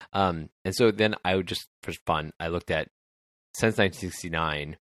 Yeah. And so then I would just, for fun, I looked at, since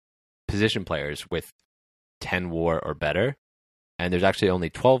 1969, position players with 10 WAR or better. And there's actually only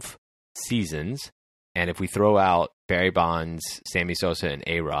 12 seasons. And if we throw out Barry Bonds, Sammy Sosa, and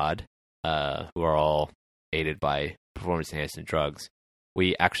A-Rod, who are all aided by performance-enhancing drugs,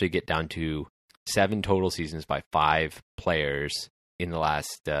 we actually get down to 7 total seasons by 5 players in the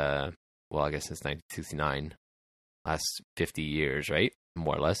last, I guess since 1969, last 50 years, right?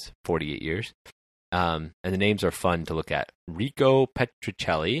 More or less, 48 years. And the names are fun to look at. Rico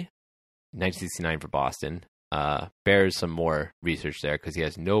Petrocelli, 1969 for Boston. Bears some more research there because he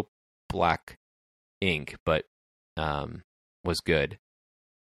has no black ink, but was good.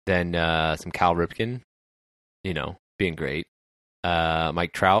 Then some Cal Ripken, being great.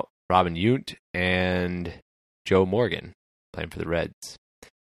 Mike Trout, Robin Yount, and Joe Morgan playing for the Reds,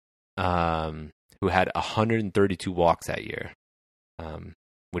 who had 132 walks that year,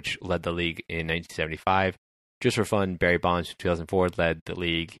 which led the league in 1975. Just for fun, Barry Bonds in 2004 led the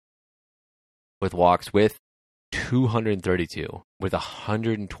league with walks with 232, with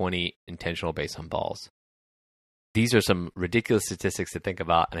 120 intentional base on balls. These are some ridiculous statistics to think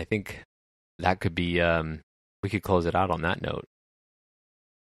about, and I think that could be, we could close it out on that note.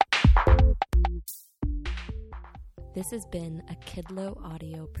 This has been a Kidlow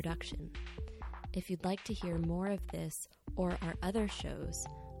audio production. If you'd like to hear more of this or our other shows,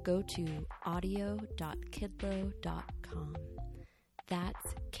 go to audio.kidlow.com.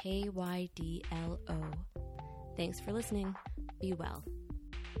 That's KYDLO. Thanks for listening. Be well.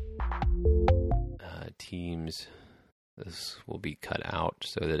 Teams, this will be cut out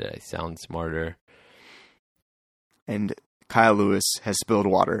so that I sound smarter. And Kyle Lewis has spilled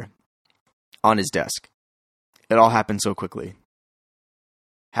water on his desk. It all happened so quickly.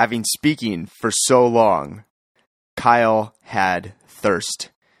 Having speaking for so long, Kyle had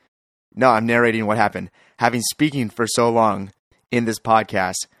thirst. No, I'm narrating what happened. Having speaking for so long in this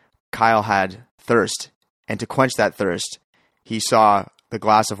podcast, Kyle had thirst. And to quench that thirst, he saw the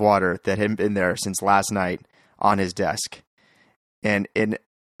glass of water that had been there since last night on his desk. And in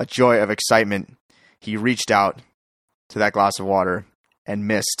a joy of excitement, he reached out to that glass of water and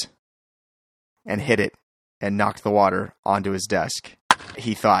missed and hit it and knocked the water onto his desk.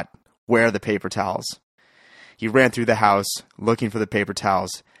 He thought, where are the paper towels? He ran through the house looking for the paper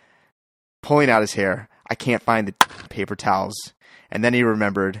towels, pulling out his hair. I can't find the paper towels. And then he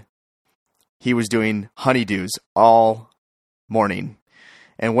remembered he was doing honeydews all morning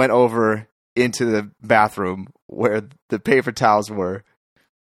and went over into the bathroom where the paper towels were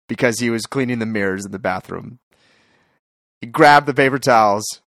because he was cleaning the mirrors in the bathroom. He grabbed the paper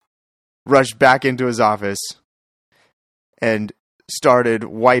towels rushed back into his office and started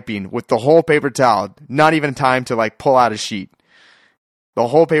wiping with the whole paper towel. Not even time to like pull out a sheet. The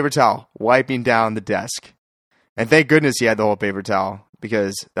whole paper towel, wiping down the desk. And thank goodness he had the whole paper towel,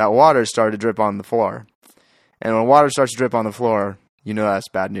 because that water started to drip on the floor. And when water starts to drip on the floor, you know that's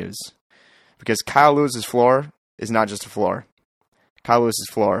bad news. Because Kyle Lewis's floor is not just a floor. Kyle Lewis's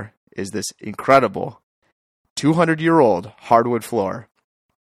floor is this incredible 200-year-old hardwood floor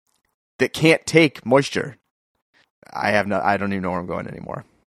that can't take moisture. I don't even know where I'm going anymore.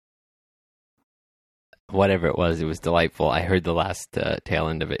 Whatever it was delightful. I heard the last tail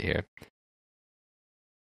end of it here.